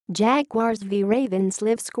Jaguars v Ravens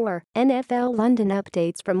live score. NFL London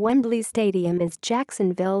updates from Wembley Stadium as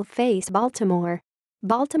Jacksonville face Baltimore.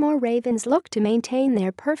 Baltimore Ravens look to maintain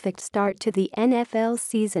their perfect start to the NFL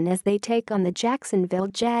season as they take on the Jacksonville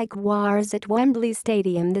Jaguars at Wembley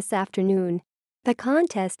Stadium this afternoon. The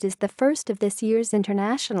contest is the first of this year's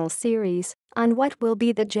international series on what will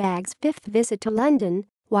be the Jags' fifth visit to London,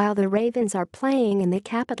 while the Ravens are playing in the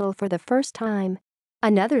capital for the first time.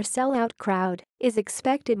 Another sellout crowd is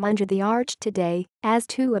expected under the arch today as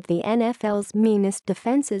two of the NFL's meanest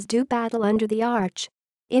defenses do battle under the arch.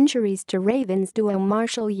 Injuries to Ravens duo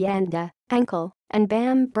Marshal Yanda, ankle, and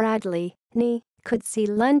Bam Bradley, knee, could see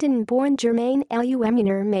London-born Jermaine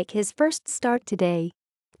Eluemunor make his first start today.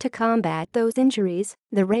 To combat those injuries,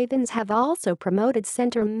 the Ravens have also promoted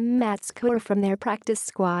center Matt Skura from their practice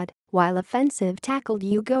squad, while offensive tackle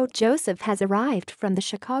Dieugot Joseph has arrived from the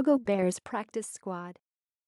Chicago Bears practice squad.